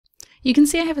You can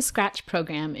see I have a Scratch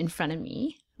program in front of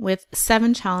me with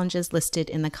 7 challenges listed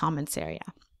in the comments area.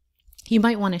 You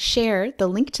might want to share the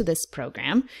link to this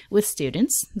program with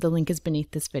students. The link is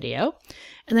beneath this video,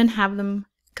 and then have them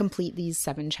complete these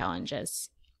 7 challenges.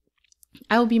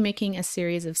 I will be making a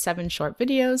series of 7 short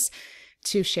videos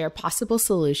to share possible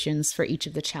solutions for each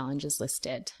of the challenges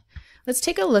listed. Let's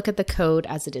take a look at the code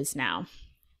as it is now.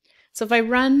 So if I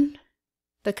run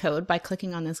the code by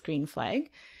clicking on this green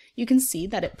flag, you can see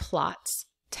that it plots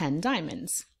 10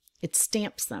 diamonds. It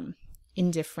stamps them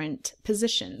in different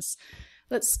positions.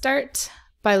 Let's start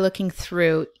by looking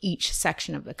through each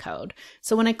section of the code.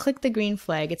 So when I click the green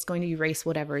flag, it's going to erase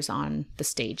whatever is on the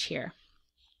stage here.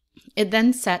 It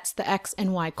then sets the X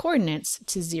and Y coordinates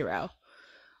to 0.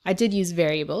 I did use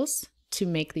variables to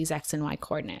make these X and Y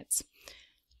coordinates.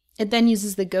 It then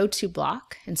uses the go to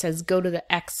block and says go to the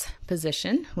X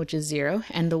position, which is 0,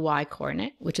 and the Y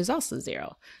coordinate, which is also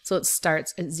 0. So it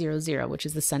starts at 0, 0, which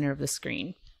is the center of the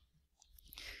screen.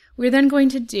 We're then going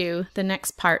to do the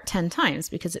next part 10 times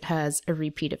because it has a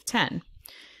repeat of 10.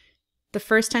 The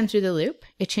first time through the loop,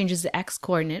 it changes the X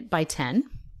coordinate by 10,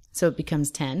 so it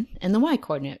becomes 10, and the Y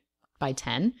coordinate by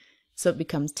 10, so it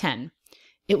becomes 10.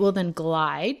 It will then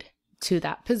glide to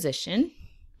that position,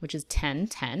 which is 10,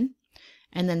 10,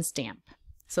 and then stamp.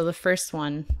 So the first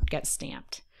one gets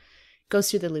stamped. Goes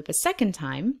through the loop a second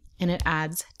time, and it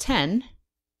adds 10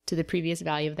 to the previous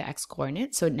value of the X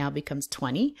coordinate, so it now becomes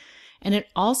 20. And it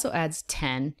also adds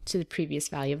 10 to the previous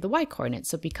value of the Y coordinate,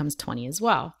 so it becomes 20 as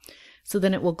well. So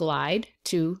then it will glide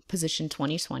to position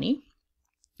 20, 20,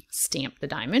 stamp the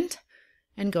diamond,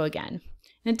 and go again.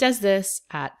 And it does this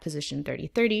at position 30,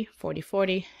 30, 40,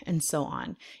 40, and so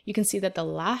on. You can see that the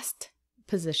last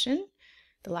position,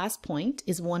 the last point,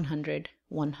 is 100,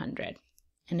 100.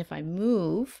 And if I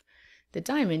move the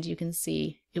diamond, you can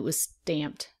see it was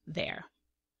stamped there.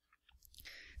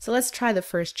 So let's try the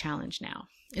first challenge now.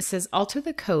 It says alter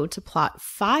the code to plot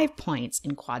 5 points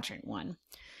in quadrant 1.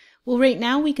 Well, right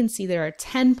now we can see there are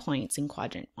 10 points in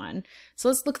quadrant 1. So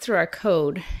let's look through our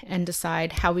code and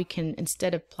decide how we can,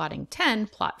 instead of plotting 10,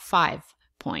 plot 5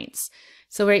 points.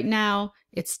 So right now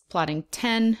it's plotting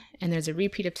 10 and there's a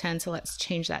repeat of 10, so let's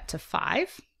change that to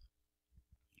 5.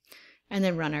 And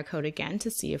then run our code again to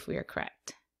see if we are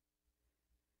correct.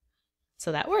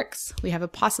 So that works. We have a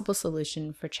possible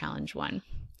solution for challenge 1.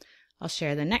 I'll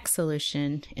share the next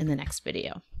solution in the next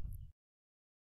video.